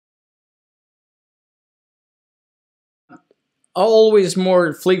always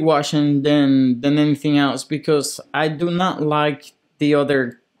more fleet washing than anything else, because I do not like the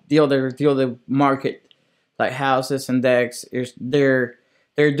other market, like houses and decks. Is they're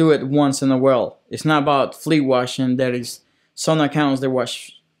do it once in a while. It's not about fleet washing. There is some accounts they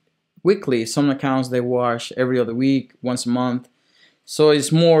wash weekly, some accounts they wash every other week, once a month. So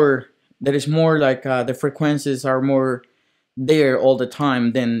it's more, that is more like the frequencies are more there all the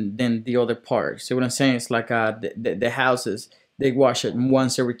time than the other part. See what I'm saying? It's like the houses, they wash it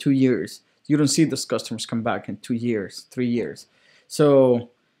once every 2 years. You don't see those customers come back in 2 years, 3 years. So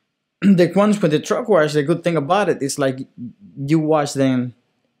the ones with the truck wash, the good thing about it is like you wash them.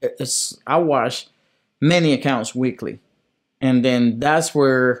 I wash many accounts weekly, and then that's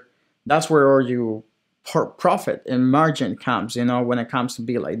where all you profit and margin comes, when it comes to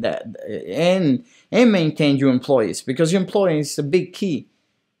be like that, and maintain your employees, because your employees is a big key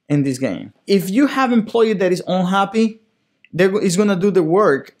in this game. If you have employee that is unhappy, is gonna do the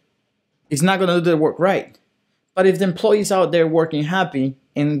work, it's not gonna do the work right. But if the employee's out there working happy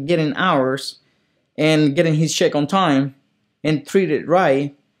and getting hours and getting his check on time and treated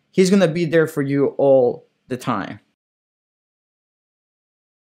right, he's gonna be there for you all the time.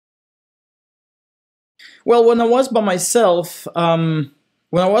 Well, when I was by myself, I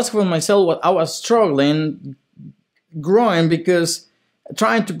was struggling, growing, because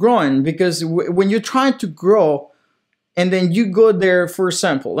trying to growing because when you're trying to grow, and then you go there, for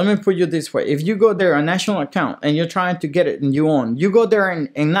example, let me put you this way: if you go there a national account and you're trying to get it and you go there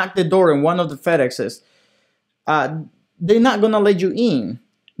and knock the door in one of the FedExes, they're not gonna let you in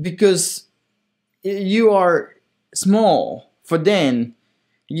because you are small for them.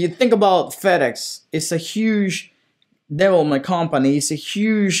 You think about FedEx, it's a huge development company. It's a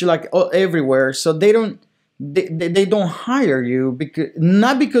huge, like, everywhere. So they don't hire you, because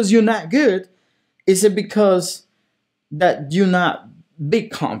not because you're not good. It's because that you're not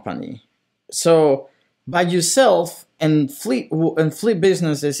big company. So by yourself and fleet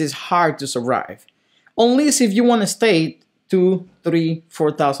businesses is hard to survive, unless if you want to stay $2, $3,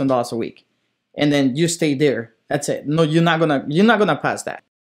 $4,000 a week, and then you stay there. That's it. No, you're not gonna pass that.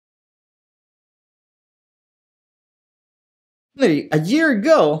 A year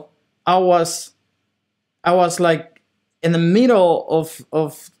ago, I was like in the middle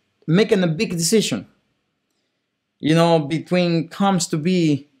of making a big decision. Between comes to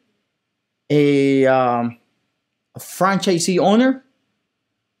be a franchisee owner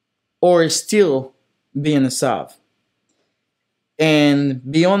or still being a sub.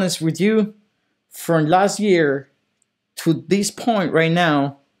 And be honest with you, from last year to this point right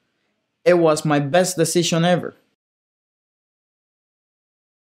now, it was my best decision ever.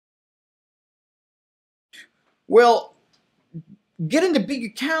 Well, getting the big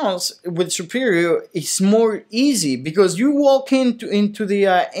accounts with Superior is more easy, because you walk into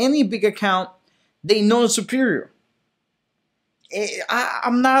the any big account, they know Superior.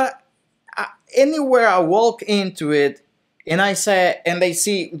 I'm not anywhere I walk into it, and they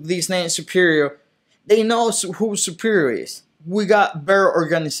see this name Superior, they know who Superior is. We got better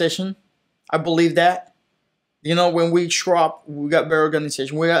organization. I believe that. When we shop, we got better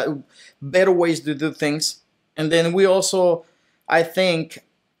organization. We got better ways to do things. And then we also, I think,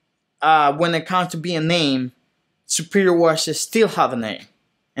 when it comes to be a name, Superior Washes still have a name.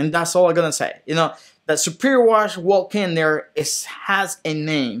 And that's all I'm going to say. That Superior Wash walk in there has a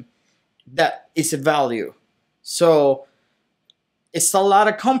name that is a value. So it's a lot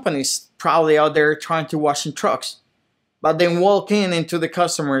of companies probably out there trying to wash in trucks, but then walk into the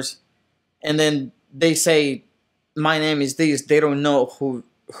customers, and then they say, my name is this. They don't know who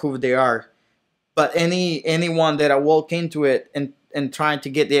they are. But anyone that I walk into it and trying to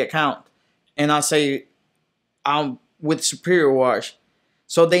get the account, and I say I'm with Superior Wash,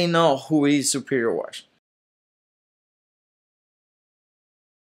 so they know who is Superior Wash.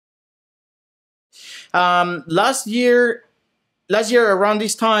 Last year around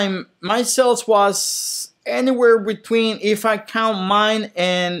this time, my sales was anywhere between, if I count mine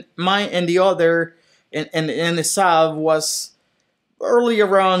and the other and the sub, was early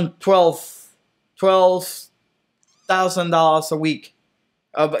around $12,000 a week,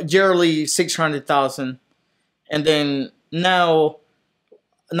 yearly 600,000, and then now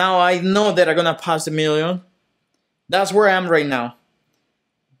I know that I'm gonna pass the million. That's where I am right now,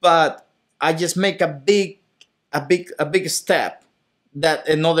 but I just make a big step, that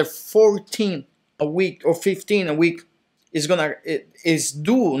another 14 a week or 15 a week is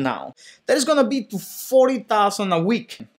due now. That is gonna be to 40,000 a week.